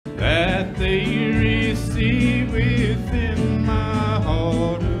they receive within my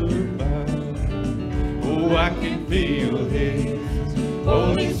heart abide. Oh, I can feel His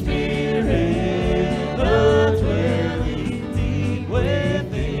Holy Spirit dwelling deep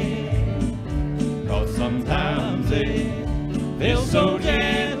within. 'Cause sometimes they feel so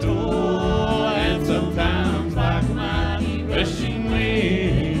gentle, and sometimes like a mighty rushing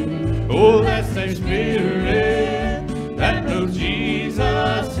wind. Oh, that same Spirit that rose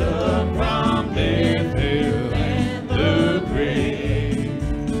Jesus up from death, hell, and the grave,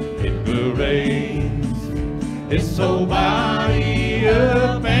 it will raise His soul body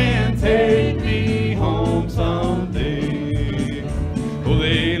up and take me home someday. Oh,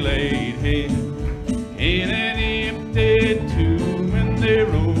 they laid Him in an empty tomb, and they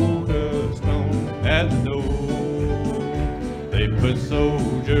rolled a stone at the door. They put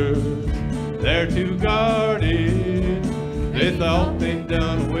soldiers there to guard it. They thought they'd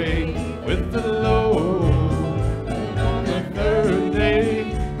done away with the Lord. And on the third day,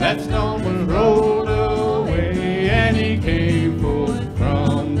 that stone was rolled away, and He came forth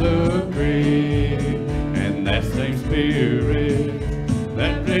from the grave. And that same Spirit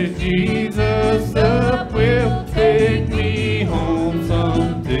that raised Jesus up will take me home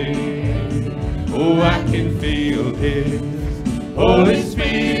someday. Oh, I can feel His Holy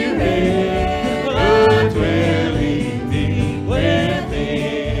Spirit dwelling deep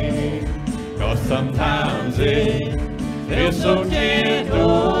within. 'Cause sometimes it feels so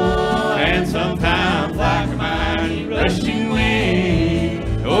gentle, and sometimes like a mighty rushing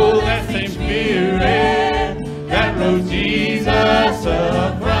wind. Oh, that same Spirit that rose Jesus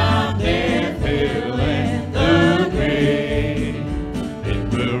up from death, hell, and the grave, it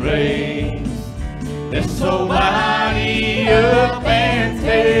will raise this soul body up and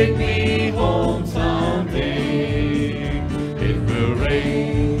take me home someday. It will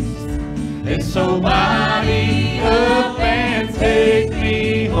raise this soul body up and take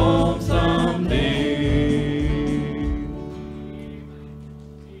me home someday.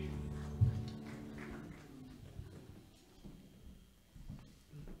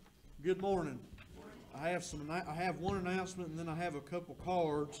 Good morning. I have one announcement, and then I have a couple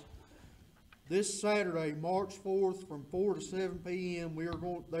cards. This Saturday, March 4th, from 4 to 7 p.m.,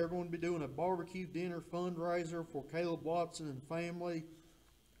 they're going to be doing a barbecue dinner fundraiser for Caleb Watson and family.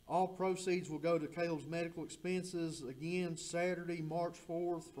 All proceeds will go to Caleb's medical expenses. Again, Saturday, March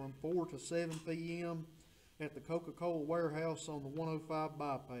 4th, from 4 to 7 p.m. at the Coca-Cola warehouse on the 105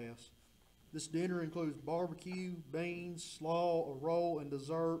 bypass. This dinner includes barbecue, beans, slaw, a roll, and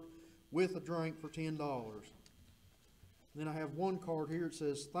dessert with a drink for $10. Then I have one card here. It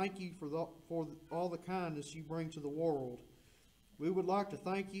says, "Thank you for all the kindness you bring to the world. We would like to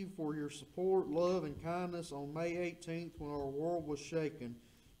thank you for your support, love, and kindness on May 18th when our world was shaken.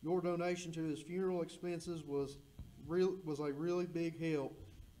 Your donation to his funeral expenses was a really big help.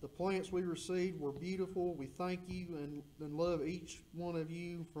 The plants we received were beautiful. We thank you and love each one of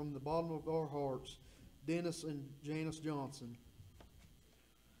you from the bottom of our hearts. Dennis and Janice Johnson."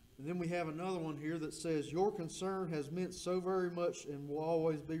 And then we have another one here that says, "Your concern has meant so very much and will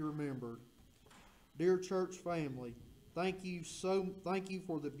always be remembered. Dear church family, thank you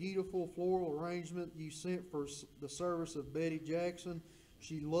for the beautiful floral arrangement you sent for the service of Betty Jackson.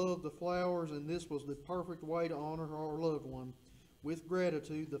 She loved the flowers, and this was the perfect way to honor our loved one. With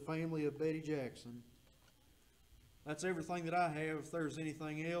gratitude, the family of Betty Jackson." That's everything that I have. If there's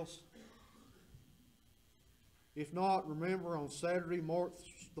anything else. If not, remember on Saturday,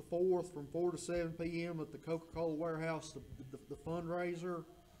 March the 4th, from 4 to 7 p.m. at the Coca-Cola warehouse, the fundraiser.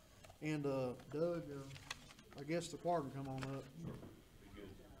 And Doug, I guess the choir can come on up.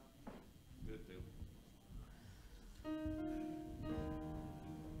 Good deal.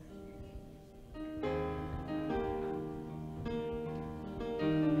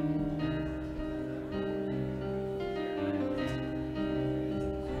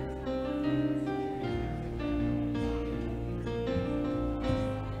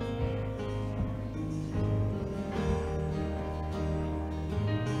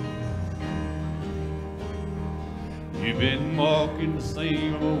 You've been walking the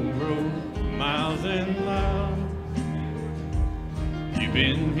same old road for miles and miles. You've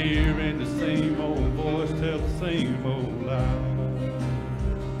been hearing the same old voice tell the same old lie.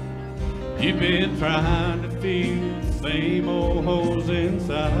 You've been trying to fill the same old holes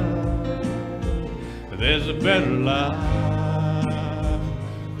inside. But there's a better life.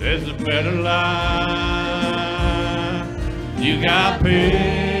 There's a better life. You got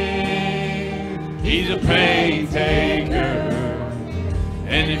pain. He's a pain taker,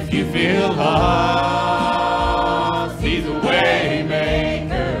 and if you feel lost, he's a way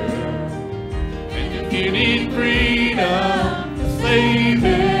maker. you need freedom to save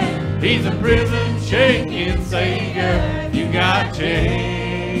it, He's a prison shaking Savior. If you got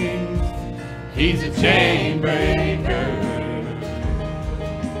chains, He's a chain breaker.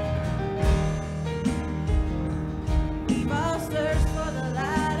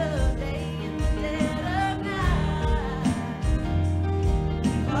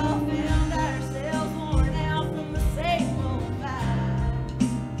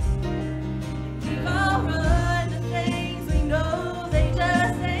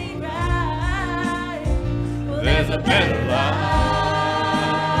 There's a better life.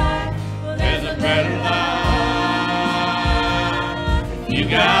 There's a better life. You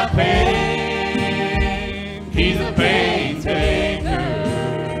got pain, He's a pain taker.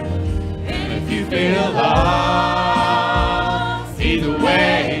 And if you feel lost, He's a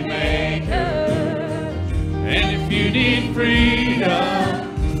way maker. And if you need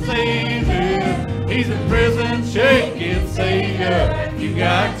freedom, Savior, He's a prison shaking Savior. If you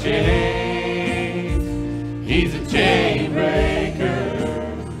got chains, He's a chain breaker.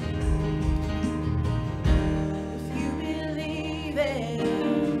 If you believe it,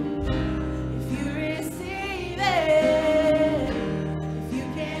 if you receive it, if you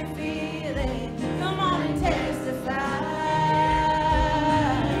can feel it, come on and testify.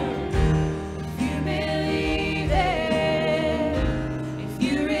 If you believe it, if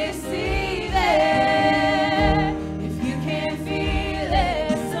you receive it, if you can feel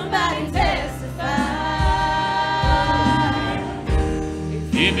it, somebody testify.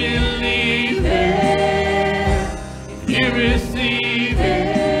 You believe it, if you receive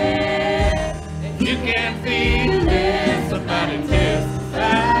it, if you can feel it, somebody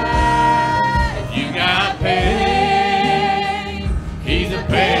testify. If you got pain, He's a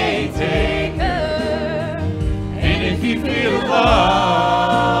pain taker. And if you feel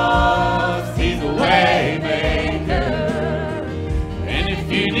lost, He's a way maker. And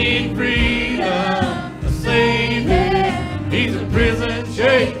if you need freedom to save it, He's a prison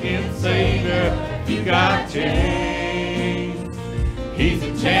shaking Savior. If you got chains, He's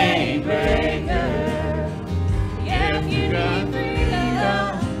a chain breaker. Yeah, if you got need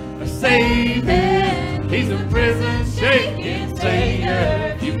freedom, to save it, He's a prison shaking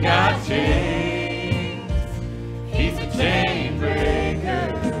Savior. If you got chains, He's a chain breaker.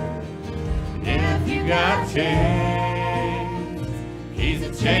 Yeah, if you got chains, He's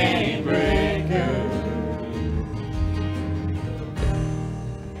a chain breaker.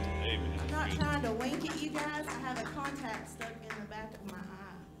 I'm not trying to wink at you guys. I have a contact stuck in the back of my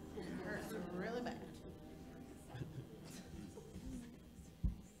eye. It hurts really bad.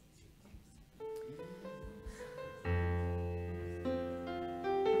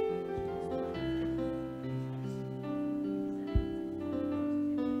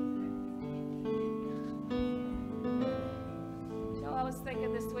 You know, I was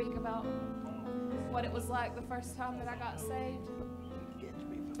thinking this week about what it was like the first time that I got saved,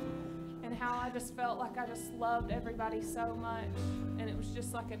 and how I just felt like I just loved everybody so much, and it was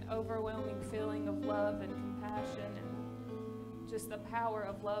just like an overwhelming feeling of love and compassion, and just the power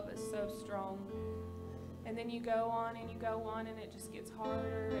of love is so strong. And then you go on and you go on, and it just gets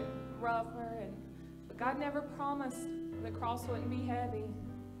harder and rougher, but God never promised the cross wouldn't be heavy.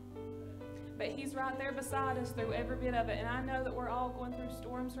 But He's right there beside us through every bit of it. And I know that we're all going through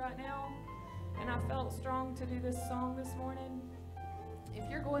storms right now, and I felt strong to do this song this morning. If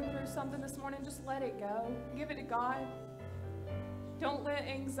you're going through something this morning, just let it go. Give it to God. Don't let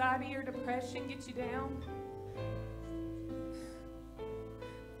anxiety or depression get you down.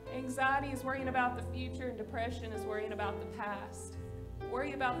 Anxiety is worrying about the future, and depression is worrying about the past.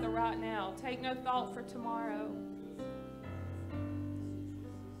 Worry about the right now. Take no thought for tomorrow.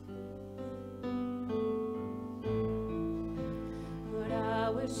 But I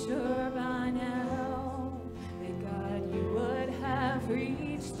was sure by now that God, you would have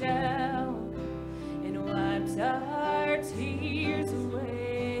reached down and wiped our tears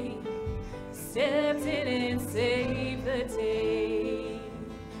away, stepped in and saved the day.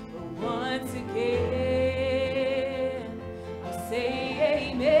 But once again, I'll say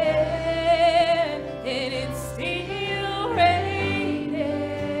amen, and it's still raining.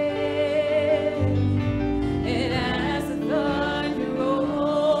 And as the thunder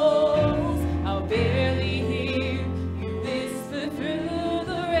rolls, I'll barely hear you whisper through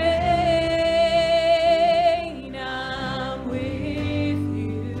the rain. I'm with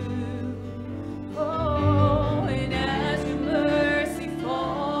you. Oh, and as your mercy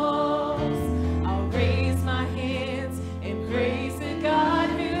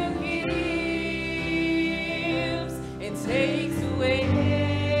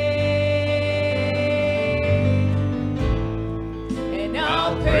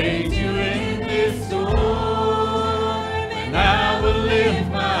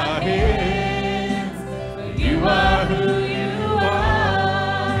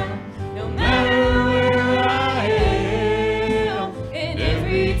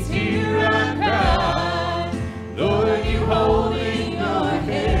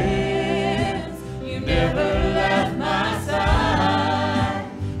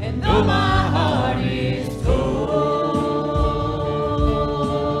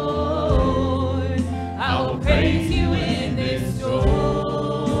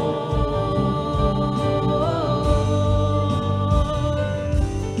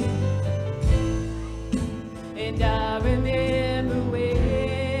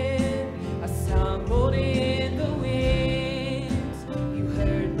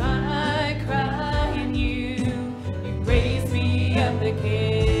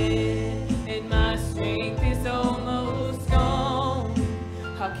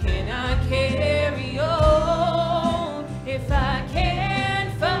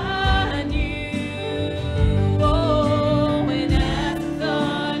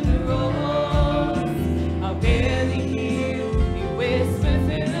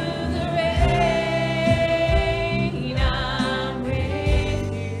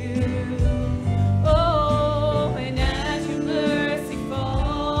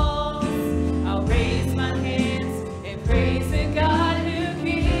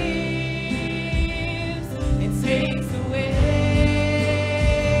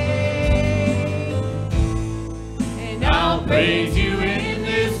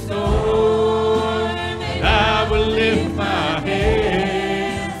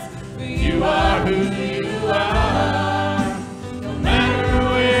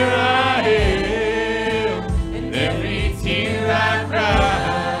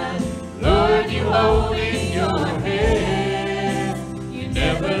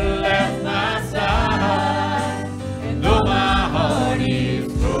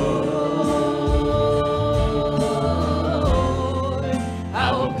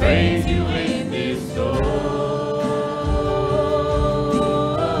praise you in this storm.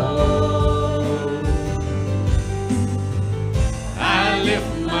 I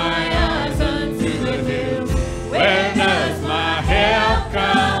lift my eyes unto the hills. Where does my help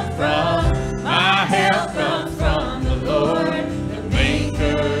come from? My help comes from the Lord, the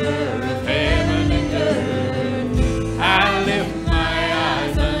maker of heaven and earth. I lift my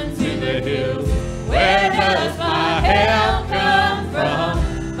eyes unto the hills. Where does my help come from?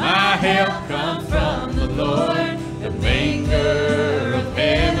 My help comes from the Lord, the maker of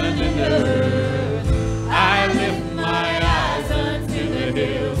heaven and earth. I lift my eyes unto the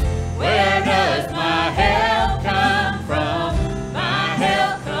hills. Where does my help come from? My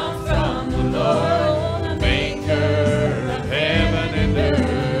help comes from the Lord, the maker of heaven and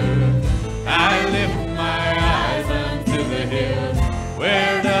earth. I lift my eyes unto the hills.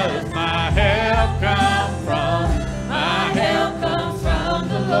 Where does my help come from? My help comes from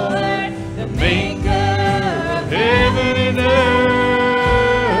the Lord, the maker of heaven and earth.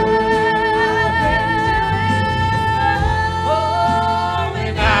 Oh,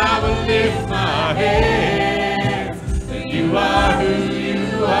 and I will lift my hands, that you are who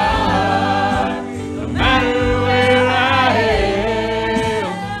you are. No matter where I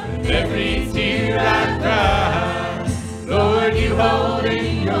am, with every tear I cry, Lord, you hold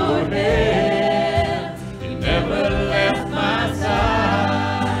in your hand. You never left my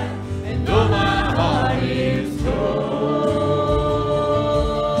side, and though my heart is torn,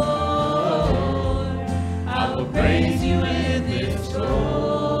 I will praise you in this storm.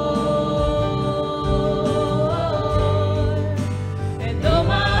 And though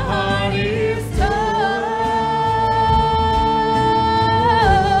my heart is torn,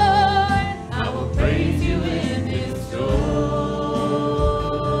 I will praise you in this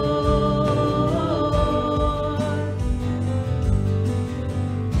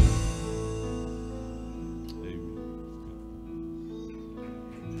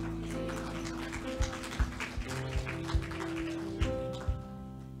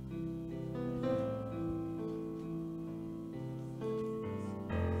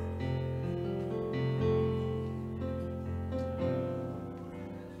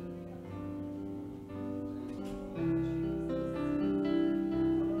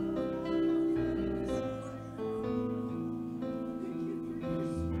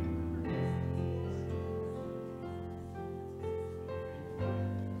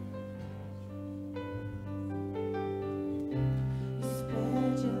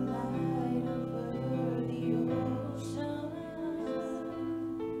Spread your light over the ocean,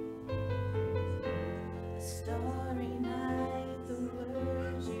 a starry night, the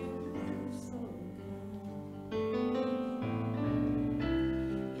words you've spoken.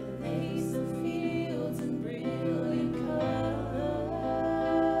 You lace the fields in brilliant colors.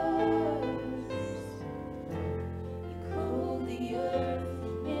 You clothe the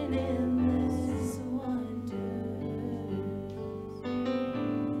earth in endless wonder.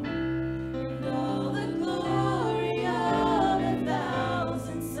 And all the glory of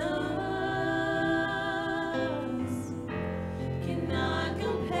 1,000 suns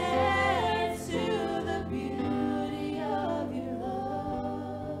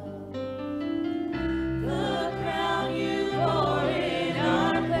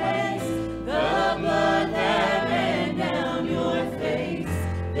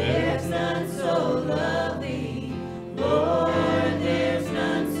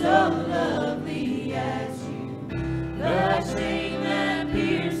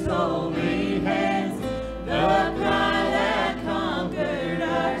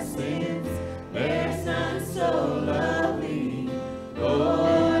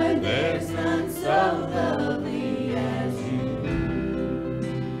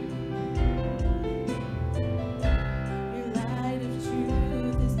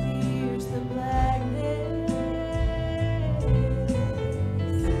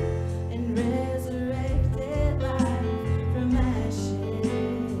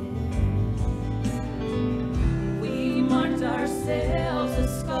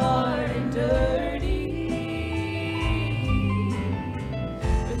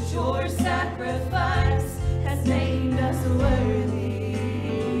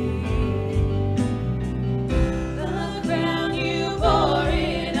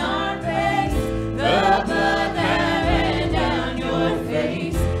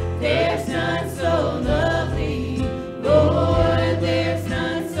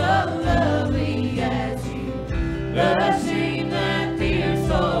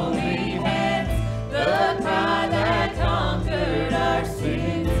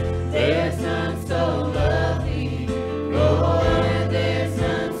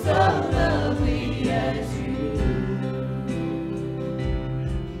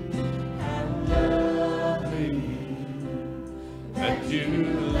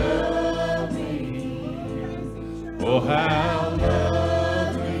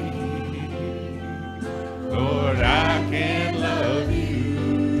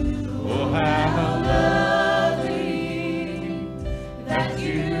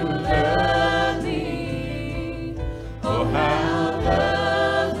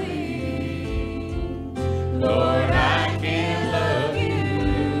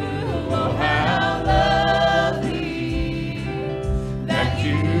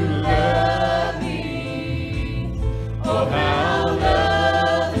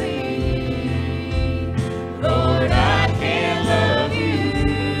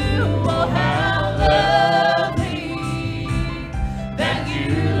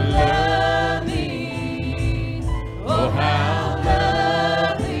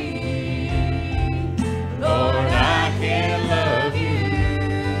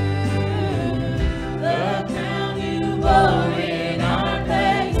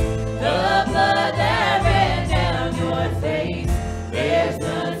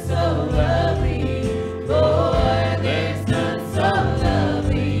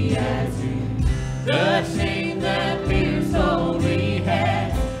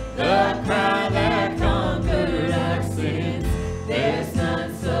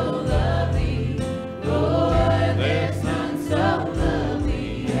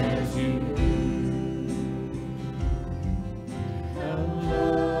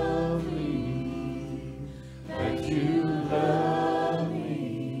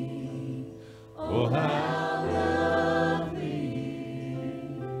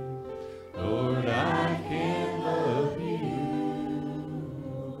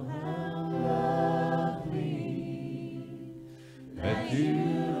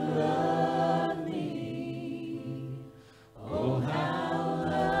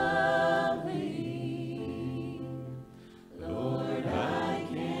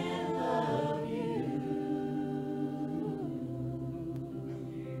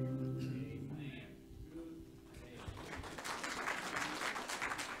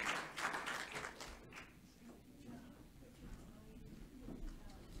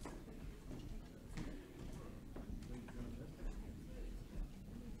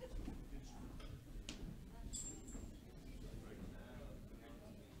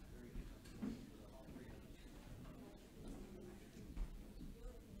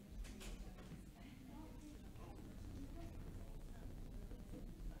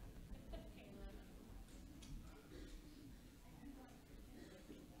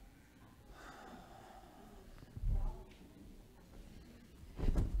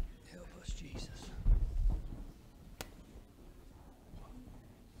Help us, Jesus.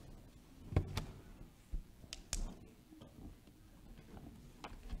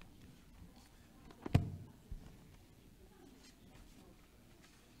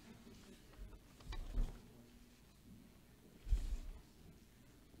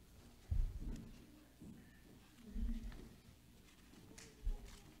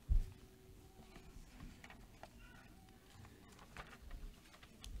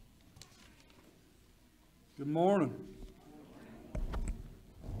 Good morning.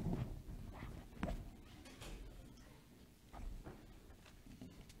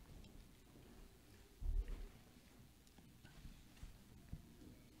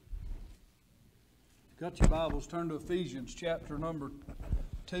 Got your Bibles, turn to Ephesians chapter number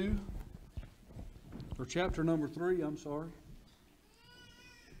 2, or chapter number 3, I'm sorry.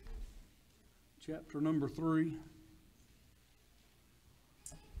 Chapter number 3.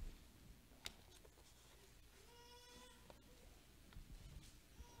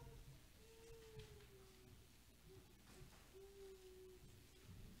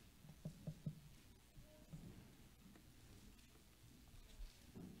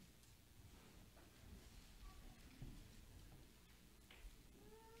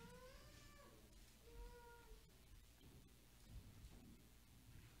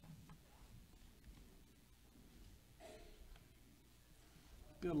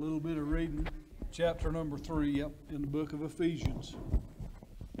 Got a little bit of reading, chapter number 3, yep, in the book of Ephesians.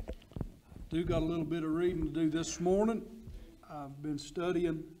 Do got a little bit of reading to do this morning. I've been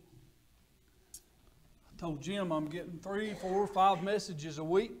studying. I told Jim I'm getting 3, 4, 5 messages a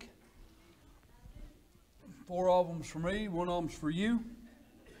week. 4 of them's for me, 1 of them's for you.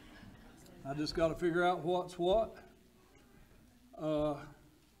 I just got to figure out what's what. The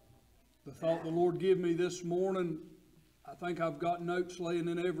thought the Lord gave me this morning, I think I've got notes laying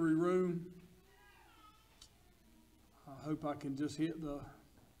in every room. I hope I can just hit the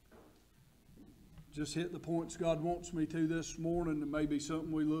points God wants me to this morning, and maybe something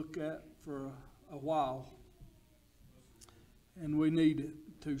we look at for a while. And we need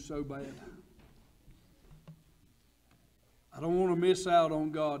it to so bad. I don't want to miss out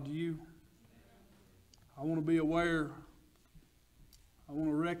on God, do you? I want to be aware. I want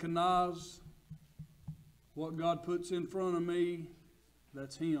to recognize what God puts in front of me,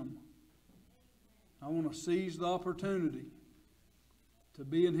 that's Him. I want to seize the opportunity to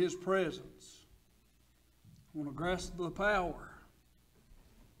be in His presence. I want to grasp the power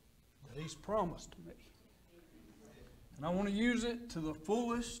that He's promised me. And I want to use it to the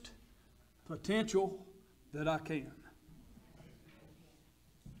fullest potential that I can.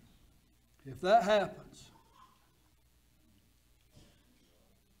 If that happens,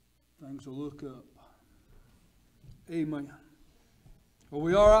 things will look up. Amen. Are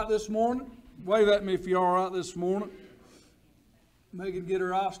we all right this morning? Wave at me if you're all right this morning. Megan, get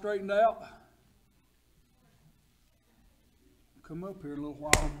her eye straightened out. Come up here a little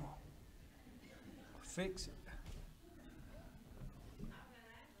while and fix it.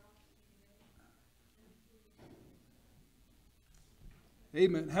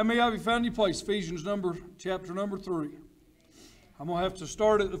 Amen. How many of you found your place? Ephesians chapter number 3. I'm going to have to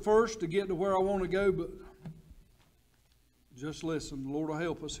start at the first to get to where I want to go, but just listen. The Lord will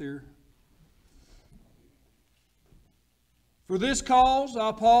help us here. For this cause,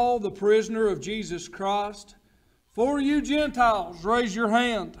 I, Paul, the prisoner of Jesus Christ, for you Gentiles, raise your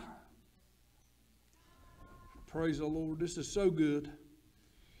hand. Praise the Lord. This is so good.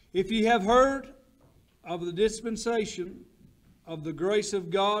 If ye have heard of the dispensation of the grace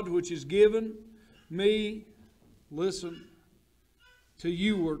of God which is given me, listen, to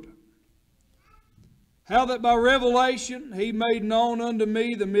youward, how that by revelation He made known unto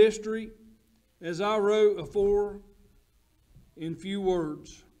me the mystery, as I wrote afore in few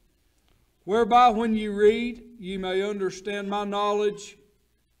words, whereby when ye read, ye may understand my knowledge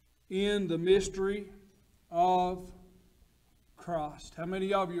in the mystery of Christ. How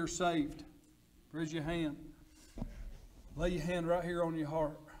many of you are saved? Raise your hand. Lay your hand right here on your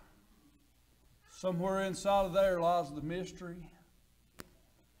heart. Somewhere inside of there lies the mystery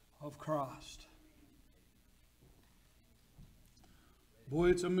of Christ.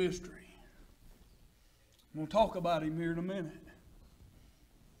 Boy, it's a mystery. I'm going to talk about Him here in a minute.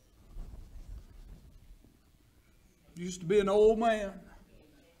 Used to be an old man.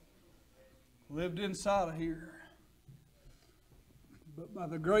 Lived inside of here. But by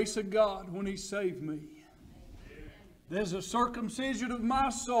the grace of God, when He saved me, there's a circumcision of my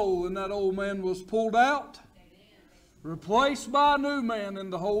soul, and that old man was pulled out, replaced by a new man in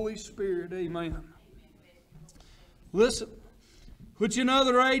the Holy Spirit. Amen. Listen, which in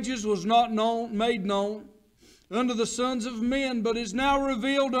other ages was not made known unto the sons of men, but is now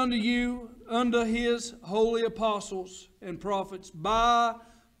revealed unto you, unto His holy apostles and prophets, by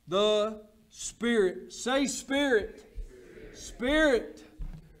the Spirit. Say Spirit. Spirit.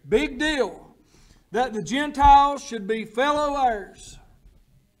 Big deal. That the Gentiles should be fellow heirs.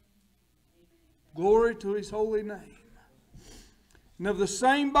 Glory to His holy name. And of the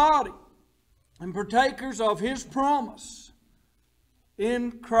same body, and partakers of His promise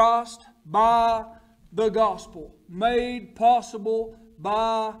in Christ by the gospel, made possible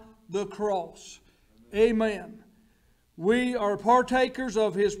by the cross. Amen. We are partakers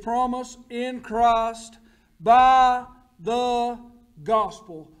of His promise in Christ by the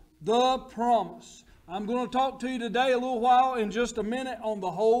gospel. The promise. I'm going to talk to you today a little while in just a minute on the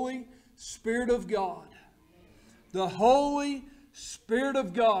Holy Spirit of God. The Holy Spirit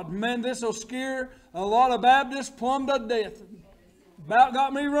of God. Man, this will scare a lot of Baptists plumb to death. About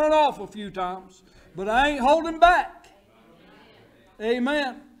got me run off a few times. But I ain't holding back.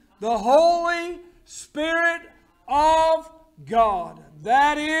 Amen. The Holy Spirit of God.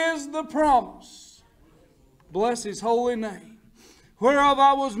 That is the promise. Bless His holy name. Whereof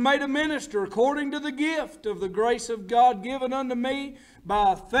I was made a minister according to the gift of the grace of God given unto me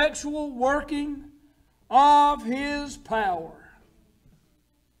by effectual working of His power.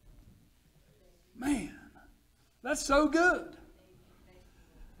 Man, that's so good.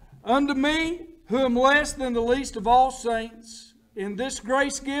 Unto me, who am less than the least of all saints, in this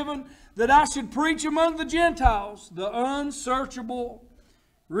grace given, that I should preach among the Gentiles the unsearchable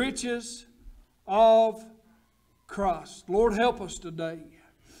riches of Christ. Lord, help us today.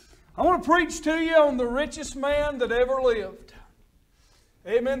 I want to preach to you on the richest man that ever lived.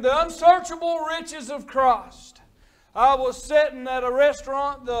 Amen. The unsearchable riches of Christ. I was sitting at a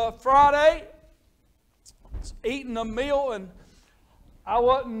restaurant the Friday, eating a meal, and I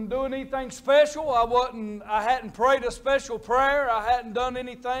wasn't doing anything special. I hadn't prayed a special prayer. I hadn't done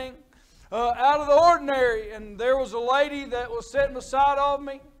anything out of the ordinary. And there was a lady that was sitting beside of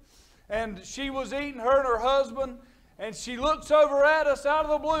me. And she was eating, her and her husband, and she looks over at us out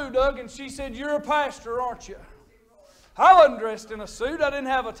of the blue, Doug, and she said, "You're a pastor, aren't you?" I wasn't dressed in a suit. I didn't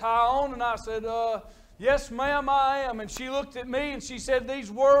have a tie on, and I said, "Yes, ma'am, I am." And she looked at me, and she said these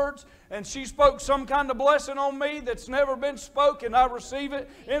words, and she spoke some kind of blessing on me that's never been spoken. I receive it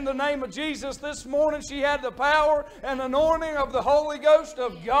in the name of Jesus. This morning she had the power and anointing of the Holy Ghost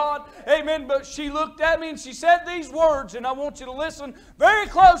of God. Amen. But she looked at me and she said these words, and I want you to listen very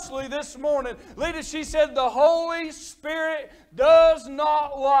closely this morning. Lady, she said, "The Holy Spirit does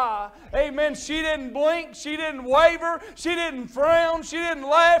not lie." Amen. She didn't blink. She didn't waver. She didn't frown. She didn't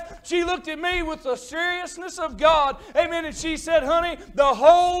laugh. She looked at me with the seriousness of God. Amen. And she said, "Honey, the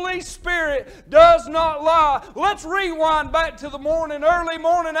Holy Spirit does not lie." Let's rewind back to the early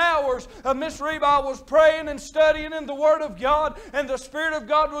morning hours. Miss Reba was praying and studying in the Word of God, and the Spirit of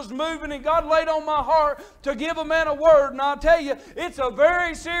God was moving, and God laid on my heart to give a man a word. And I'll tell you, it's a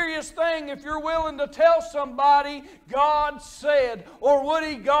very serious thing if you're willing to tell somebody God said, or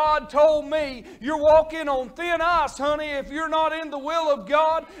Woody, God told me. You're walking on thin ice, honey, if you're not in the will of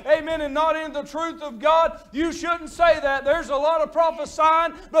God, amen, and not in the truth of God. You shouldn't say that. There's a lot of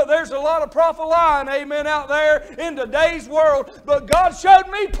prophesying, but there's a lot of prophet-lying, amen, out there in today's world. But God showed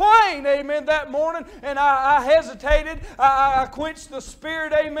me plain, amen, that morning, and I hesitated. I quenched the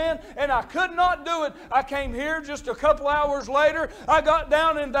Spirit, amen, and I could not do it. I came here just a couple hours later. I got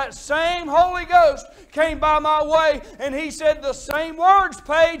down, and that same Holy Ghost came by my way, and He said the same words,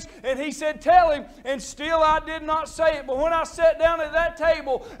 Paige, and He said, "Tell him," and still I did not say it. But when I sat down at that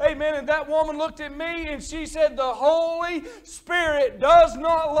table, amen, and that woman looked at me and she said, "The Holy Spirit does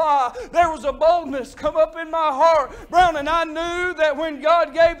not lie," there was a boldness come up in my heart, Brown, and I knew that when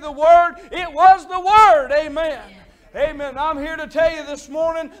God gave the Word, it was the Word, amen. Amen. I'm here to tell you this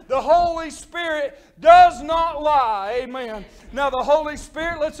morning, the Holy Spirit does not lie. Amen. Now the Holy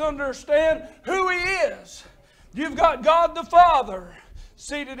Spirit, let's understand who He is. You've got God the Father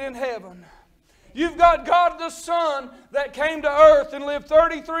seated in heaven. You've got God the Son that came to earth and lived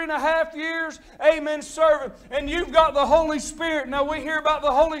 33 and a half years, amen, serving. And you've got the Holy Spirit. Now we hear about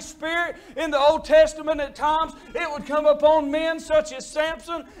the Holy Spirit in the Old Testament at times. It would come upon men such as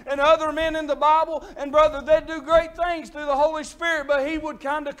Samson and other men in the Bible. And brother, they'd do great things through the Holy Spirit, but He would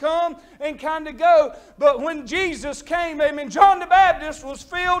kind of come and kind of go. But when Jesus came, amen, John the Baptist was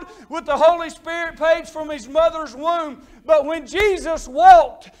filled with the Holy Spirit page from his mother's womb. But when Jesus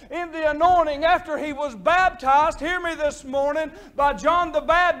walked in the anointing after He was baptized, hear me this morning, by John the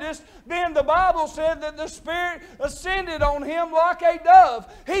Baptist, then the Bible said that the Spirit ascended on Him like a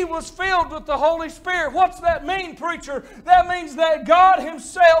dove. He was filled with the Holy Spirit. What's that mean, preacher? That means that God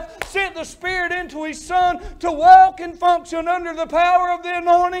Himself sent the Spirit into His Son to walk and function under the power of the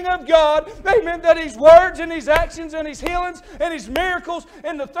anointing of God. Amen. That His words and His actions and His healings and His miracles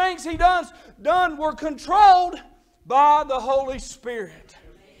and the things He done were controlled by the Holy Spirit.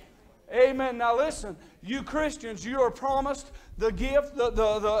 Amen. Now listen, you Christians, you are promised the gift,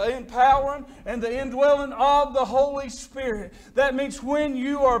 the empowering and the indwelling of the Holy Spirit. That means when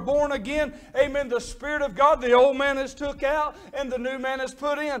you are born again, amen, the Spirit of God, the old man is took out and the new man is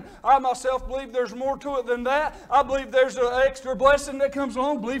put in. I myself believe there's more to it than that. I believe there's an extra blessing that comes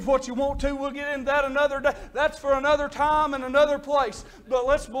along. Believe what you want to. We'll get into that another day. That's for another time and another place. But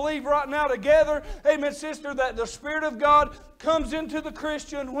let's believe right now together, amen, sister, that the Spirit of God comes into the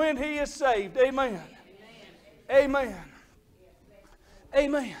Christian when he is saved. Amen. Amen.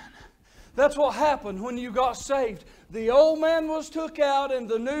 Amen. That's what happened when you got saved. The old man was took out and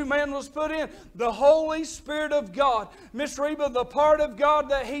the new man was put in. The Holy Spirit of God. Miss Reba, the part of God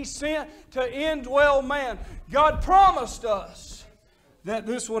that He sent to indwell man. God promised us that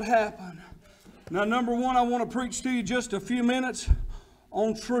this would happen. Now, number one, I want to preach to you just a few minutes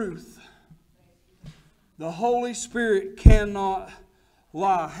on truth. The Holy Spirit cannot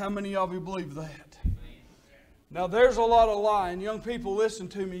lie. How many of you believe that? Now, there's a lot of lying. Young people, listen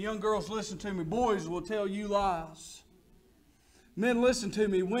to me. Young girls, listen to me. Boys will tell you lies. Men, listen to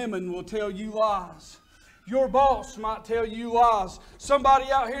me. Women will tell you lies. Your boss might tell you lies. Somebody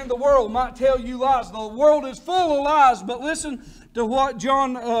out here in the world might tell you lies. The world is full of lies. But listen to what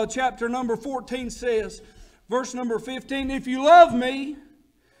John chapter number 14 says. Verse number 15. If you love me,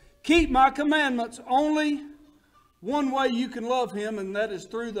 keep my commandments. Only one way you can love Him, and that is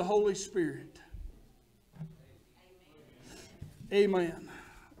through the Holy Spirit. Amen.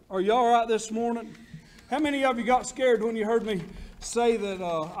 Are you all right this morning? How many of you got scared when you heard me say that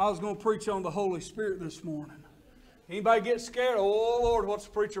I was going to preach on the Holy Spirit this morning? Anybody get scared? Oh, Lord, what's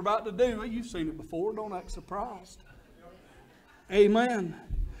the preacher about to do? Well, you've seen it before. Don't act surprised. Amen.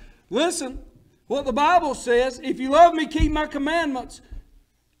 Listen, what the Bible says, if you love me, keep my commandments,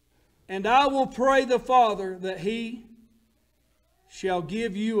 and I will pray the Father that He shall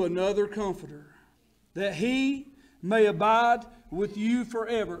give you another comforter, that He may abide with you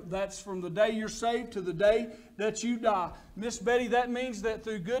forever. That's from the day you're saved to the day that you die. Miss Betty, that means that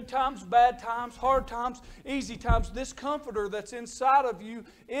through good times, bad times, hard times, easy times, this comforter that's inside of you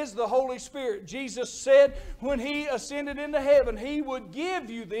is the Holy Spirit. Jesus said when He ascended into heaven, He would give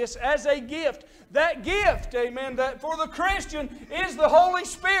you this as a gift. That gift, amen, that for the Christian is the Holy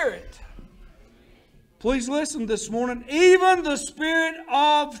Spirit. Please listen this morning. Even the Spirit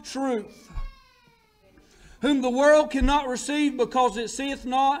of truth, whom the world cannot receive because it seeth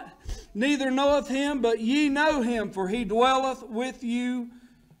not, neither knoweth Him, but ye know Him, for He dwelleth with you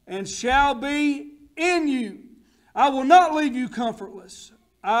and shall be in you. I will not leave you comfortless.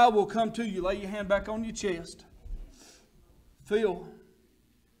 I will come to you. Lay your hand back on your chest. I feel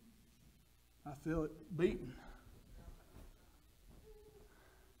it beating.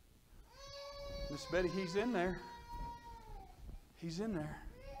 Miss Betty, He's in there. He's in there.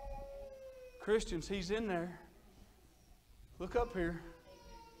 Christians, He's in there. Look up here.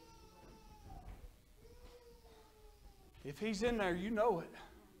 If He's in there, you know it.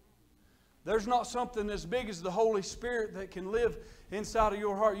 There's not something as big as the Holy Spirit that can live inside of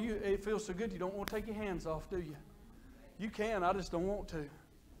your heart. It feels so good you don't want to take your hands off, do you? You can, I just don't want to.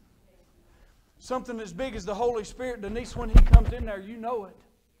 Something as big as the Holy Spirit, Denise, when He comes in there, you know it.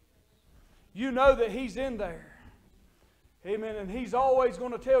 You know that He's in there. Amen. And He's always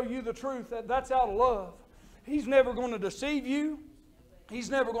going to tell you the truth. That's out of love. He's never going to deceive you. He's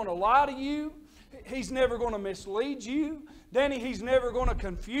never going to lie to you. He's never going to mislead you. Danny, He's never going to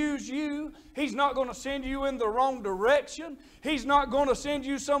confuse you. He's not going to send you in the wrong direction. He's not going to send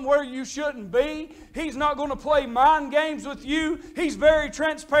you somewhere you shouldn't be. He's not going to play mind games with you. He's very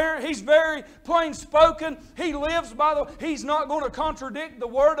transparent. He's very plain spoken. He lives by the... He's not going to contradict the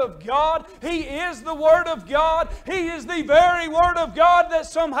Word of God. He is the Word of God. He is the very Word of God that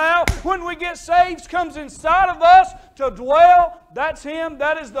somehow, when we get saved, comes inside of us to dwell. That's Him.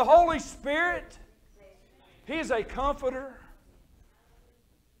 That is the Holy Spirit. He is a comforter.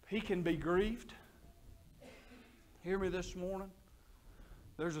 He can be grieved. Hear me this morning.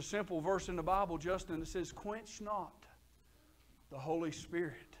 There's a simple verse in the Bible, Justin, that says, quench not the Holy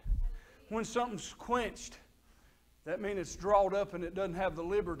Spirit. When something's quenched, that means it's drawed up and it doesn't have the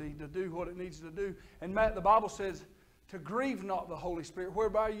liberty to do what it needs to do. And Matt, the Bible says, to grieve not the Holy Spirit,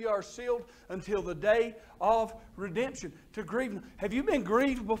 whereby you are sealed until the day of redemption. To grieve. Have you been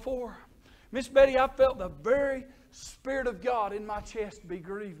grieved before? Miss Betty, I felt the very Spirit of God in my chest be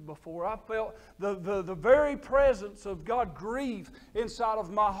grieved before. I felt the very presence of God grieve inside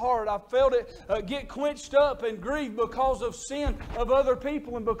of my heart. I felt it get quenched up and grieve because of sin of other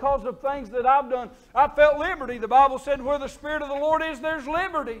people and because of things that I've done. I felt liberty. The Bible said where the Spirit of the Lord is, there's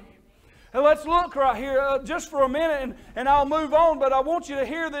liberty. And let's look right here just for a minute and I'll move on, but I want you to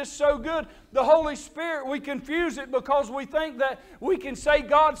hear this so good. The Holy Spirit, we confuse it because we think that we can say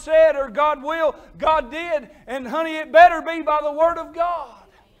God said or God will, God did, and honey, it better be by the Word of God.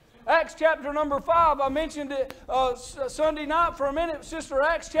 Acts chapter number 5, I mentioned it Sunday night for a minute. Sister,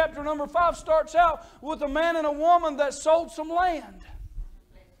 Acts chapter number 5 starts out with a man and a woman that sold some land.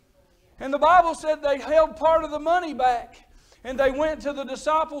 And the Bible said they held part of the money back. And they went to the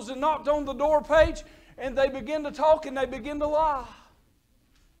disciples and knocked on the door page, and they began to talk and they began to lie.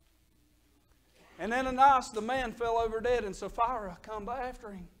 And Ananias, the man, fell over dead, and Sapphira come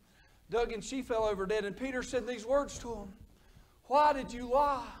after him. Dug, and she fell over dead. And Peter said these words to him, why did you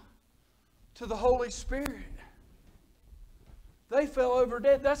lie to the Holy Spirit? They fell over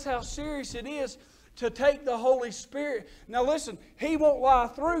dead. That's how serious it is to take the Holy Spirit. Now listen, He won't lie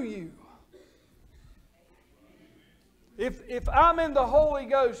through you. If I'm in the Holy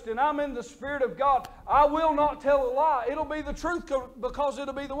Ghost and I'm in the Spirit of God, I will not tell a lie. It'll be the truth because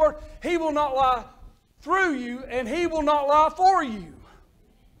it'll be the Word. He will not lie through you and He will not lie for you.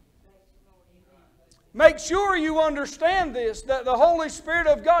 Make sure you understand this, that the Holy Spirit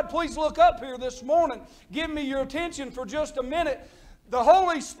of God, please look up here this morning. Give me your attention for just a minute. The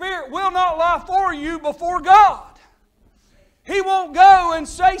Holy Spirit will not lie for you before God. He won't go and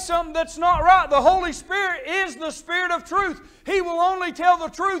say something that's not right. The Holy Spirit is the Spirit of truth. He will only tell the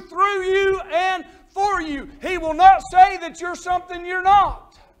truth through you and for you. He will not say that you're something you're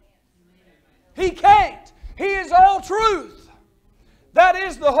not. He can't. He is all truth. That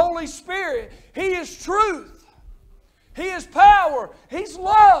is the Holy Spirit. He is truth. He is power. He's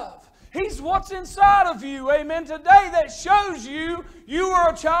love. He's what's inside of you, amen, today that shows you you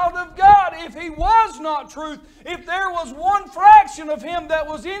are a child of God. If He was not truth, if there was one fraction of Him that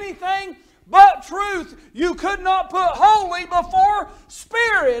was anything but truth, you could not put holy before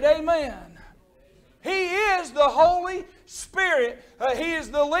Spirit, amen. He is the Holy Spirit. He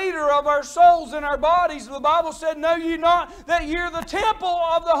is the leader of our souls and our bodies. The Bible said, know ye not that ye are the temple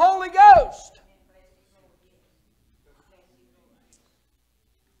of the Holy Ghost.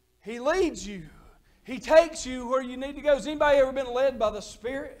 He leads you. He takes you where you need to go. Has anybody ever been led by the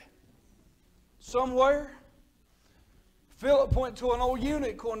Spirit somewhere? Philip went to an old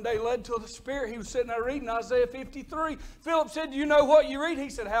eunuch one day, led to the Spirit. He was sitting there reading Isaiah 53. Philip said, do you know what you read? He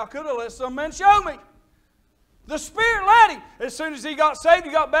said, how could I let some man show me? The Spirit led him. As soon as he got saved,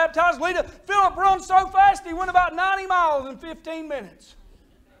 he got baptized. Philip ran so fast, he went about 90 miles in 15 minutes.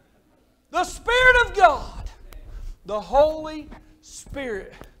 The Spirit of God. The Holy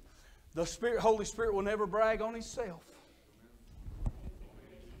Spirit. The Holy Spirit will never brag on Himself.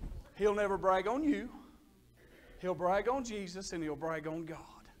 He'll never brag on you. He'll brag on Jesus and He'll brag on God.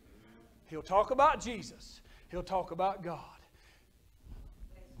 He'll talk about Jesus. He'll talk about God.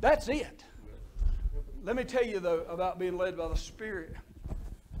 That's it. Let me tell you, though, about being led by the Spirit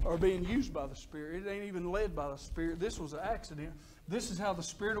or being used by the Spirit. It ain't even led by the Spirit. This was an accident. This is how the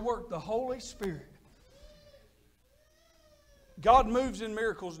Spirit will work. The Holy Spirit. God moves in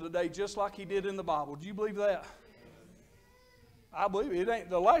miracles today just like He did in the Bible. Do you believe that? I believe it.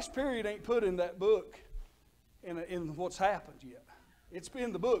 Ain't the last period ain't put in that book in what's happened yet. It's been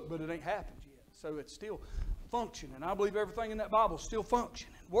in the book, but it ain't happened yet. So it's still functioning. I believe everything in that Bible is still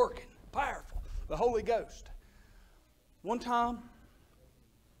functioning, working, powerful. The Holy Ghost. One time,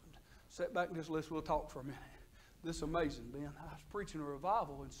 sit back and just listen. We'll talk for a minute. This is amazing, Ben. I was preaching a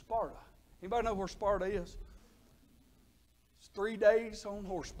revival in Sparta. Anybody know where Sparta is? It's 3 days on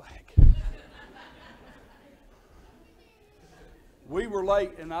horseback. We were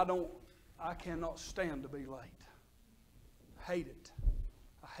late, and I cannot stand to be late. Hate it.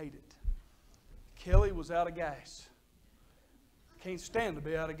 I hate it. Kelly was out of gas. Can't stand to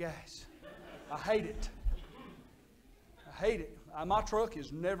be out of gas. I hate it. I hate it. My truck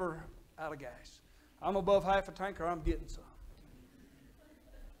is never out of gas. I'm above half a tank or I'm getting some.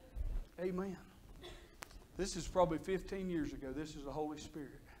 Amen. This is probably 15 years ago. This is the Holy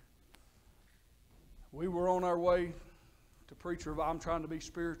Spirit. We were on our way to preach I'm trying to be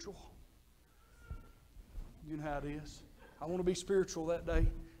spiritual. You know how it is. I want to be spiritual that day.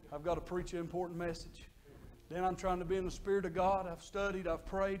 I've got to preach an important message. Then I'm trying to be in the Spirit of God. I've studied. I've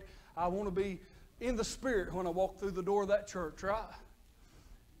prayed. I want to be in the Spirit when I walk through the door of that church, right?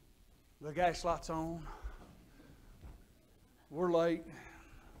 The gas light's on. We're late.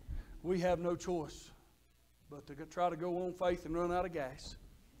 We have no choice but to try to go on faith and run out of gas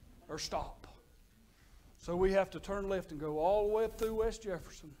or stop. So we have to turn left and go all the way up through West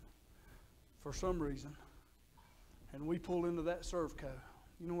Jefferson for some reason. And we pull into that Servco.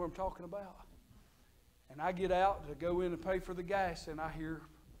 You know what I'm talking about? And I get out to go in and pay for the gas, and I hear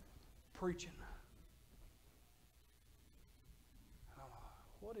preaching.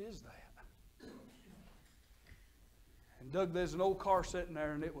 What is that? And Doug, there's an old car sitting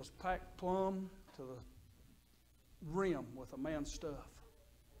there, and it was packed plumb to the rim with a man's stuff.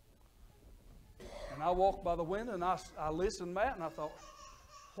 And I walked by the window, and I listened, Matt, and I thought,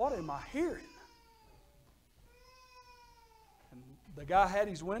 what am I hearing? And the guy had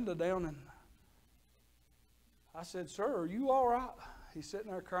his window down, and I said, sir, are you all right? He's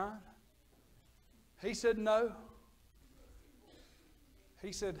sitting there crying. He said, no.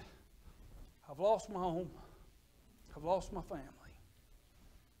 He said, I've lost my home. I've lost my family.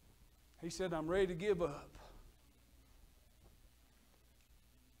 He said, I'm ready to give up.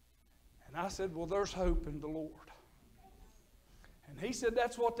 And I said, well, there's hope in the Lord. And he said,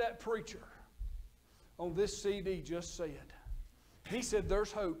 that's what that preacher on this CD just said. He said,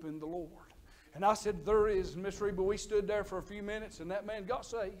 there's hope in the Lord. And I said, there is. And Miss Reba, we stood there for a few minutes, and that man got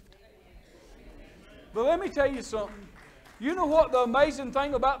saved. But let me tell you something. You know what the amazing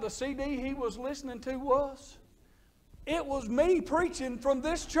thing about the CD he was listening to was? It was me preaching from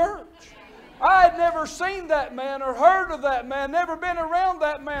this church. I had never seen that man or heard of that man, never been around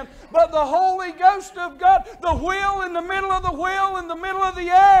that man. But the Holy Ghost of God, the wheel in the middle of the wheel, in the middle of the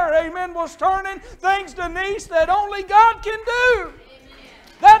air, amen, was turning things, Denise, that only God can do.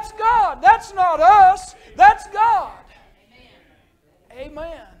 That's God. That's not us. That's God.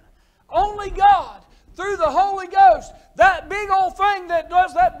 Amen. Only God, through the Holy Ghost, that big old thing that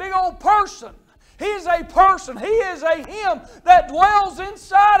does that big old person. He is a person. He is a Him that dwells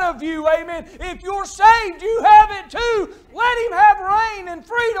inside of you. Amen. If you're saved, you have it too. Let Him have reign and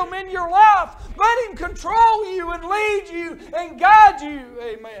freedom in your life. Let Him control you and lead you and guide you.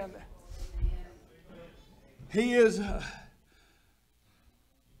 Amen. He is a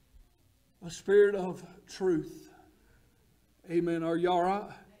spirit of truth. Amen. Are you all right?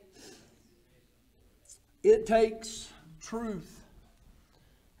 It takes truth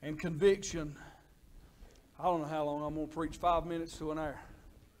and conviction. I don't know how long I'm going to preach, 5 minutes to an hour.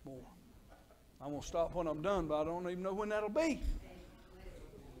 More. I'm going to stop when I'm done, but I don't even know when that'll be.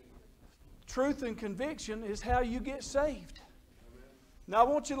 Truth and conviction is how you get saved. Now I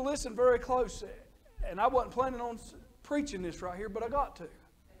want you to listen very close. And I wasn't planning on preaching this right here, but I got to.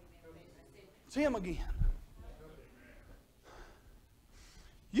 It's Him again.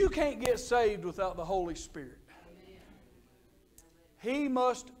 You can't get saved without the Holy Spirit. He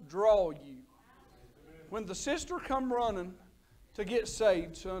must draw you. When the sister come running to get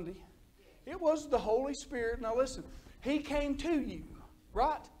saved Sunday, it was the Holy Spirit. Now listen, He came to you,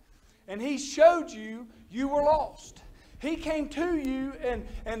 right? And He showed you you were lost. He came to you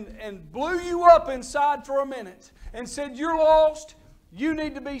and blew you up inside for a minute and said, you're lost, you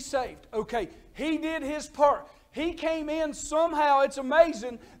need to be saved. Okay, He did His part. He came in somehow. It's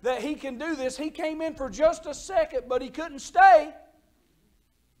amazing that He can do this. He came in for just a second, but He couldn't stay.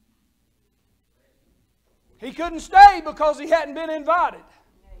 He couldn't stay because He hadn't been invited.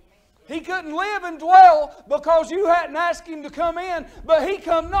 He couldn't live and dwell because you hadn't asked Him to come in, but He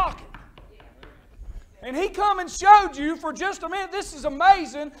come knocking. And He come and showed you for just a minute. This is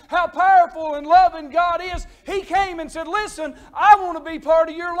amazing how powerful and loving God is. He came and said, listen, I want to be part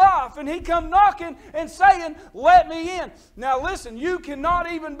of your life. And He come knocking and saying, let me in. Now listen, you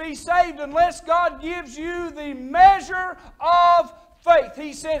cannot even be saved unless God gives you the measure of faith.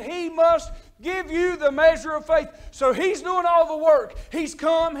 He said He must give you the measure of faith. So He's doing all the work. He's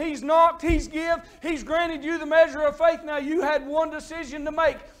come, He's knocked, He's give, He's granted you the measure of faith. Now you had one decision to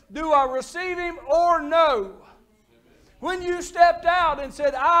make. Do I receive Him or no? When you stepped out and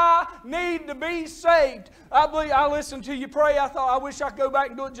said, I need to be saved. I listened to you pray. I thought, I wish I could go back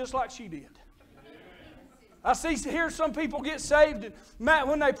and do it just like she did. I hear some people get saved, and Matt,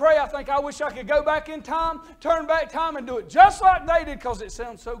 when they pray, I think, I wish I could go back in time, turn back time, and do it just like they did because it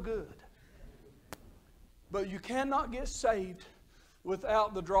sounds so good. But you cannot get saved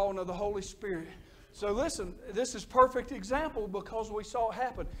without the drawing of the Holy Spirit. So listen, this is a perfect example because we saw it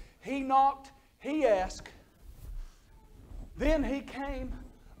happen. He knocked, He asked, then He came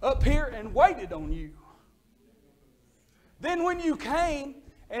up here and waited on you. Then when you came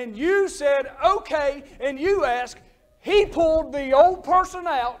and you said, okay, and you asked, He pulled the old person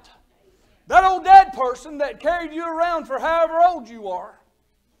out, that old dead person that carried you around for however old you are.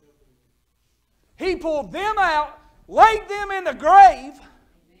 He pulled them out, laid them in the grave,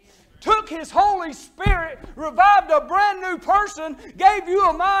 took His Holy Spirit, revived a brand new person, gave you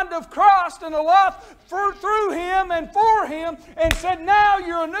a mind of Christ and a life through Him and for Him, and said, now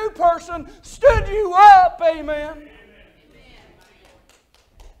you're a new person, stood you up, amen.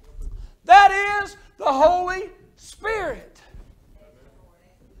 That is the Holy Spirit.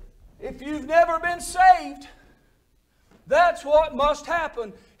 If you've never been saved, that's what must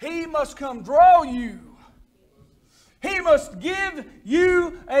happen. He must come draw you. He must give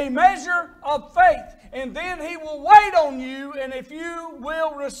you a measure of faith. And then He will wait on you. And if you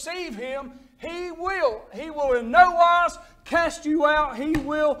will receive Him, He will. He will in no wise cast you out. He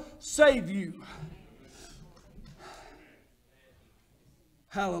will save you.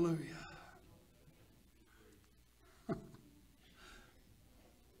 Hallelujah.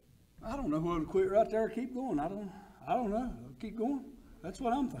 I don't know whether to quit right there or keep going. I don't know. Keep going. That's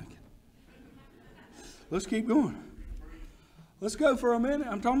what I'm thinking. Let's keep going. Let's go for a minute.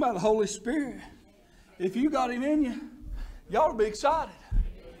 I'm talking about the Holy Spirit. If you got Him in you, you ought to be excited.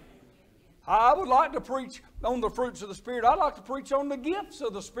 I would like to preach on the fruits of the Spirit. I'd like to preach on the gifts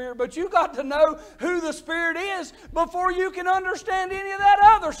of the Spirit. But you got to know who the Spirit is before you can understand any of that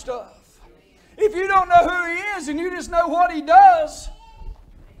other stuff. If you don't know who He is and you just know what He does,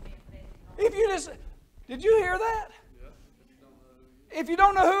 did you hear that? If you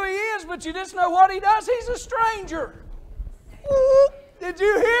don't know who He is, but you just know what He does, He's a stranger. Ooh, did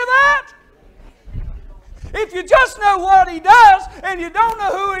you hear that? If you just know what He does and you don't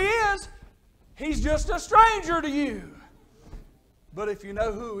know who He is, He's just a stranger to you. But if you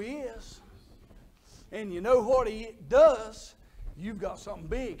know who He is and you know what He does, you've got something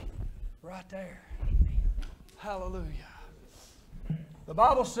big right there. Hallelujah. The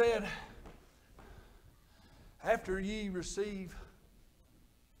Bible said, after ye receive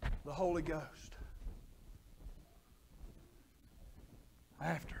the Holy Ghost,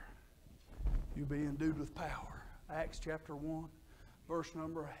 after you be endued with power. Acts chapter 1, verse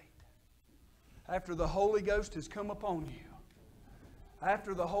number 8. After the Holy Ghost has come upon you.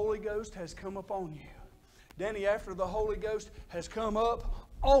 After the Holy Ghost has come upon you. Danny, after the Holy Ghost has come up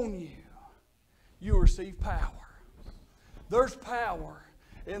on you, you receive power. There's power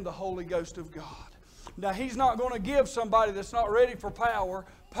in the Holy Ghost of God. Now, He's not going to give somebody that's not ready for power.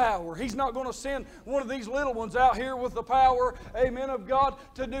 He's not going to send one of these little ones out here with the power, amen, of God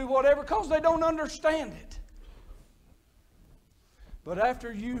to do whatever because they don't understand it. But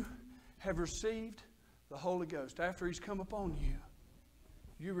after you have received the Holy Ghost, after He's come upon you,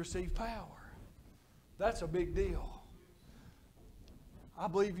 you receive power. That's a big deal. I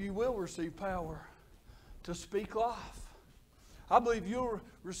believe you will receive power to speak life. I believe you'll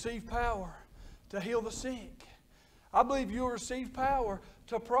receive power to heal the sick. I believe you'll receive power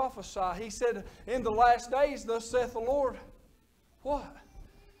to prophesy. He said, in the last days, thus saith the Lord, what?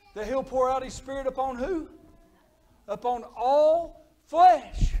 That He'll pour out His Spirit upon who? Upon all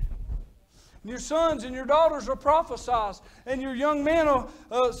flesh. And your sons and your daughters will prophesy, and your young men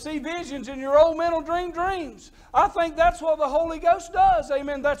will see visions, and your old men will dream dreams. I think that's what the Holy Ghost does.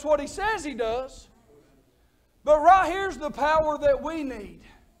 Amen. That's what He says He does. But right here's the power that we need.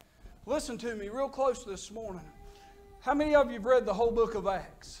 Listen to me real close this morning. How many of you have read the whole book of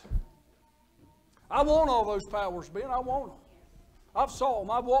Acts? I want all those powers, Ben. I want them. I've saw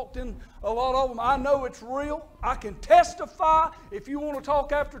them. I've walked in a lot of them. I know it's real. I can testify. If you want to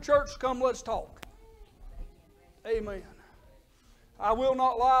talk after church, come let's talk. Amen. I will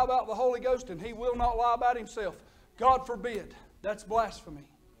not lie about the Holy Ghost, and He will not lie about Himself. God forbid. That's blasphemy.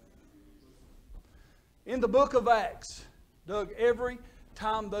 In the book of Acts, Doug, every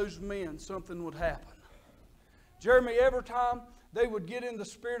time those men, something would happen. Jeremy, every time they would get in the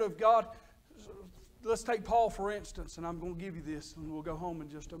Spirit of God, let's take Paul for instance, and I'm going to give you this, and we'll go home in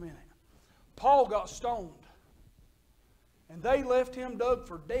just a minute. Paul got stoned. And they left him, Doug,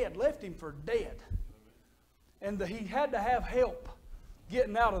 for dead. Left him for dead. And he had to have help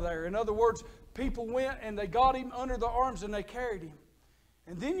getting out of there. In other words, people went and they got him under the arms and they carried him.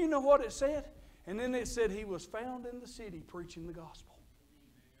 And then you know what it said? And then it said he was found in the city preaching the gospel.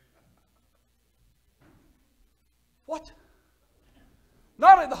 What?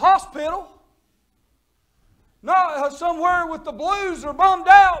 Not at the hospital. Not somewhere with the blues or bummed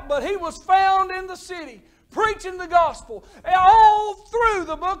out, but he was found in the city preaching the gospel. All through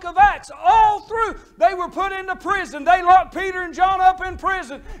the book of Acts, all through, they were put into prison. They locked Peter and John up in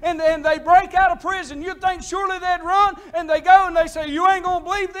prison, and they break out of prison. You'd think surely they'd run, and they go and they say, you ain't going to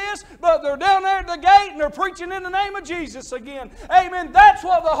believe this, but they're down there at the gate, and they're preaching in the name of Jesus again. Amen. That's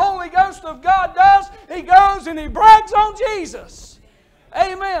what the Holy Ghost of God does. He goes and He brags on Jesus.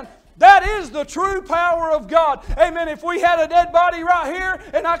 Amen. That is the true power of God. Amen. If we had a dead body right here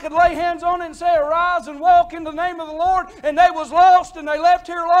and I could lay hands on it and say, arise and walk in the name of the Lord, and they was lost and they left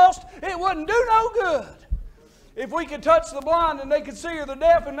here lost, it wouldn't do no good. If we could touch the blind and they could see, or the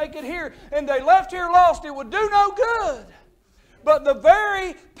deaf and they could hear, and they left here lost, it would do no good. But the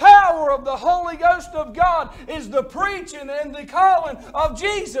very power of the Holy Ghost of God is the preaching and the calling of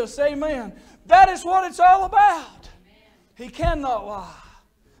Jesus. Amen. That is what it's all about. He cannot lie.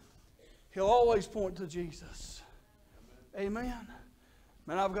 He'll always point to Jesus. Amen.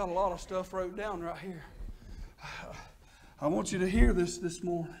 Man, I've got a lot of stuff wrote down right here. I want you to hear this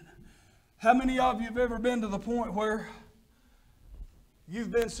morning. How many of you have ever been to the point where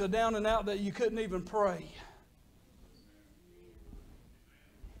you've been so down and out that you couldn't even pray?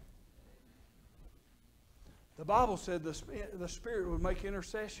 The Bible said the Spirit would make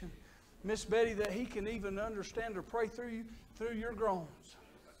intercession. Miss Betty, that He can even understand or pray through you, through your groans.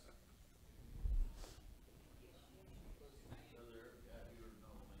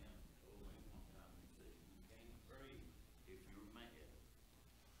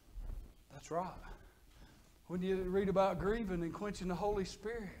 That's right. When you read about grieving and quenching the Holy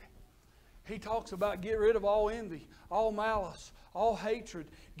Spirit, He talks about get rid of all envy, all malice, all hatred.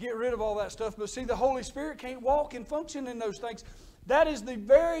 Get rid of all that stuff. But see, the Holy Spirit can't walk and function in those things. That is the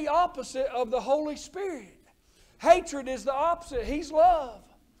very opposite of the Holy Spirit. Hatred is the opposite. He's love.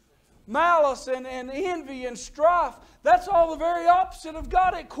 Malice and envy and strife, that's all the very opposite of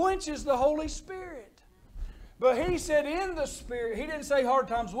God. It quenches the Holy Spirit. But He said in the Spirit, He didn't say hard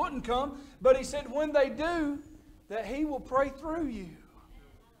times wouldn't come, but He said when they do, that He will pray through you.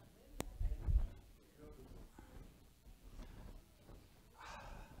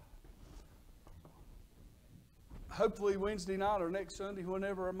 Hopefully Wednesday night or next Sunday,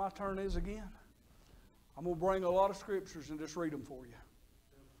 whenever my turn is again, I'm going to bring a lot of scriptures and just read them for you.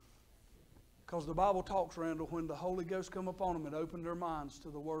 Because the Bible talks, Randall, when the Holy Ghost come upon them, it opened their minds to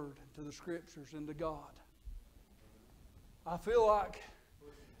the Word, to the Scriptures, and to God. I feel like,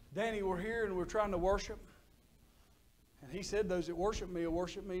 Danny, we're here and we're trying to worship. And he said, those that worship me will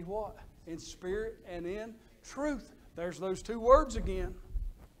worship me what? In spirit and in truth. There's those two words again.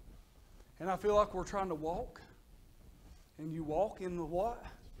 And I feel like we're trying to walk. And you walk in the what?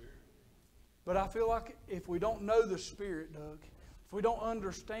 Spirit. But I feel like if we don't know the Spirit, Doug, if we don't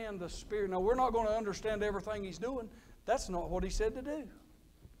understand the Spirit, now we're not going to understand everything He's doing. That's not what He said to do.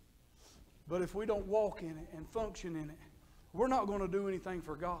 But if we don't walk in it and function in it, we're not going to do anything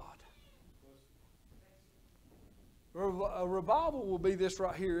for God. A revival will be this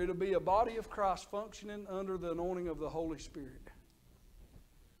right here. It'll be a body of Christ functioning under the anointing of the Holy Spirit.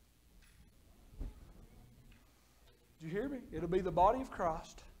 Did you hear me? It'll be the body of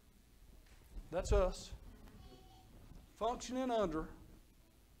Christ. That's us. Functioning under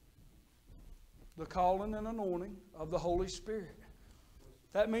the calling and anointing of the Holy Spirit.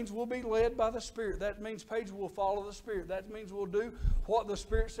 That means we'll be led by the Spirit. That means, Paige, we'll follow the Spirit. That means we'll do what the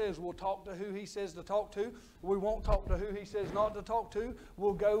Spirit says. We'll talk to who He says to talk to. We won't talk to who He says not to talk to.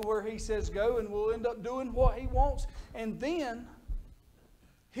 We'll go where He says go, and we'll end up doing what He wants. And then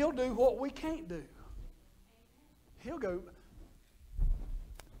He'll do what we can't do. He'll go.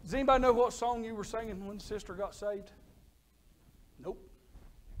 Does anybody know what song you were singing when the sister got saved? Nope.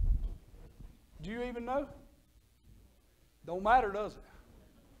 Do you even know? Don't matter, does it?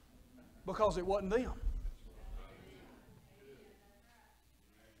 Because it wasn't them.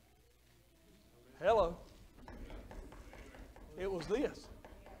 Hello. It was this.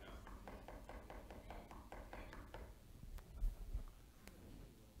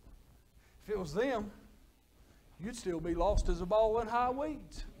 If it was them, you'd still be lost as a ball in high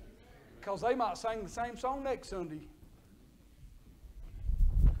weeds. Because they might sing the same song next Sunday.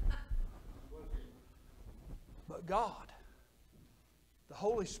 But God, the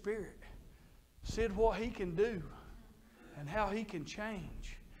Holy Spirit, said what He can do and how He can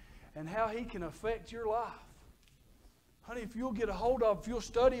change and how He can affect your life. Honey, if you'll get a hold of it, if you'll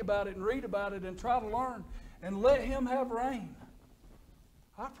study about it and read about it and try to learn and let Him have reign,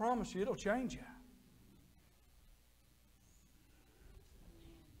 I promise you it'll change you.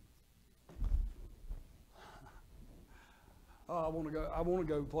 Oh, I want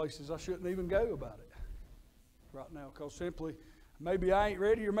to go places I shouldn't even go about it right now, because simply maybe I ain't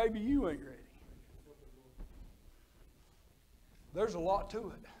ready or maybe you ain't ready. There's a lot to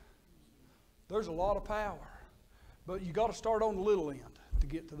it. There's a lot of power. But you got to start on the little end to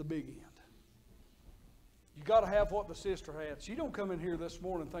get to the big end. You got to have what the sister had. She don't come in here this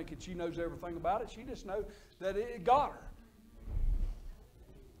morning thinking she knows everything about it. She just knows that it got her.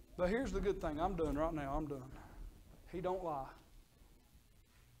 But here's the good thing. I'm done right now. I'm done. He don't lie.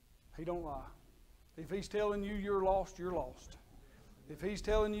 He don't lie. If He's telling you you're lost, you're lost. If He's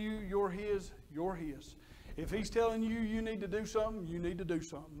telling you you're His, you're His. If He's telling you you need to do something, you need to do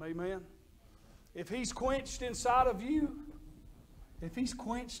something. Amen? If He's quenched inside of you, if He's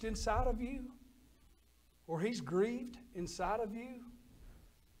quenched inside of you, or He's grieved inside of you,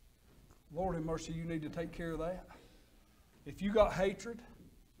 Lord have mercy, you need to take care of that. If you got hatred,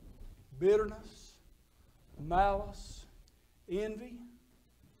 bitterness, malice, envy,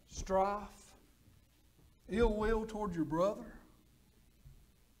 strife, ill will toward your brother,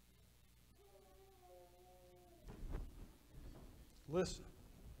 listen,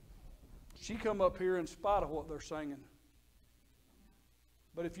 she come up here in spite of what they're singing.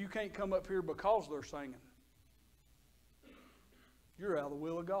 But if you can't come up here because they're singing, you're out of the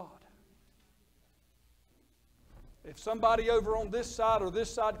will of God. If somebody over on this side or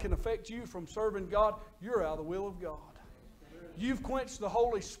this side can affect you from serving God, you're out of the will of God. You've quenched the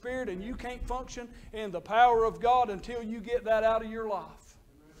Holy Spirit and you can't function in the power of God until you get that out of your life.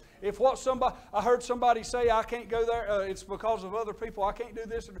 If I heard somebody say, I can't go there, it's because of other people, I can't do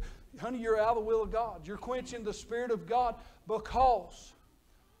this. Honey, you're out of the will of God. You're quenching the Spirit of God because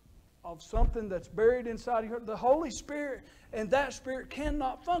of something that's buried inside of you. The Holy Spirit and that Spirit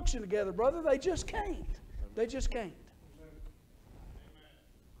cannot function together, brother. They just can't. They just can't.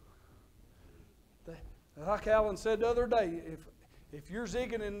 Like Alan said the other day, if you're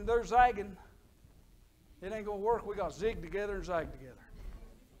zigging and they're zagging, it ain't going to work. We got to zig together and zag together.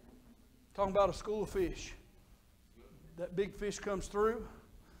 Talking about a school of fish. That big fish comes through.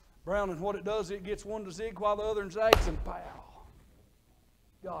 Brown, and what it does, it gets one to zig while the other zags, and pow.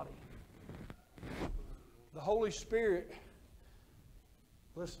 Got him. The Holy Spirit,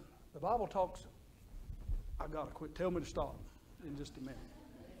 listen, the Bible talks, I got to quit. Tell me to stop in just a minute.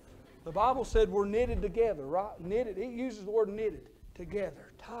 The Bible said we're knitted together, right? Knitted. It uses the word knitted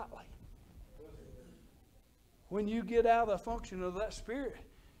together, tightly. When you get out of the function of that Spirit,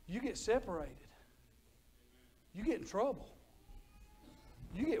 you get separated. You get in trouble.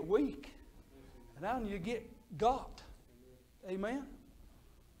 You get weak. And now you get got. Amen?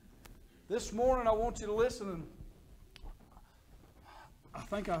 This morning I want you to listen, and I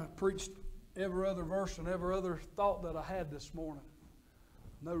think I preached every other verse and every other thought that I had this morning.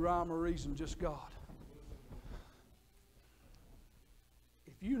 No rhyme or reason, just God.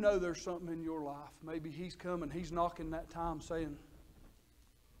 If you know there's something in your life, maybe He's coming, He's knocking that time saying,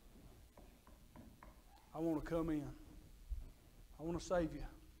 I want to come in. I want to save you.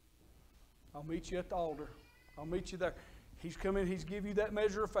 I'll meet you at the altar. I'll meet you there. He's coming, He's give you that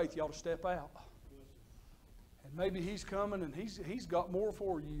measure of faith. You ought to step out. And maybe He's coming and He's got more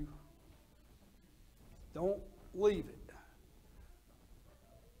for you. Don't leave it.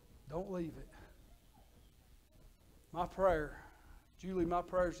 Don't leave it. My prayer, Julie, my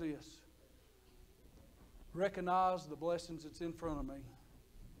prayer is this. Recognize the blessings that's in front of me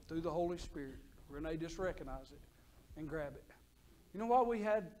through the Holy Spirit. Renee, just recognize it and grab it. You know why we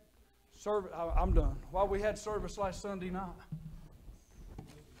had service? I'm done. Why we had service last Sunday night?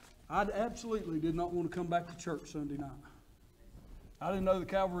 I absolutely did not want to come back to church Sunday night. I didn't know the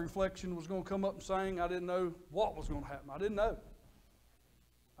Calvary Reflection was going to come up and sing. I didn't know what was going to happen. I didn't know.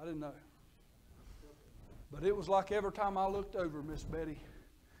 But it was like every time I looked over, Miss Betty,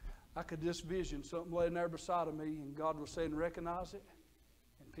 I could just vision something laying there beside of me, and God was saying, recognize it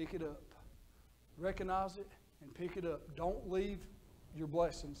and pick it up. Recognize it and pick it up. Don't leave your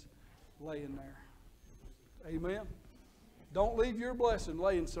blessings laying there. Amen. Don't leave your blessing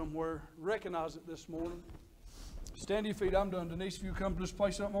laying somewhere. Recognize it this morning. Stand to your feet. I'm done. Denise, if you come just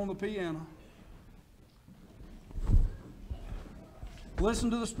play something on the piano.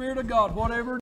 Listen to the Spirit of God, whatever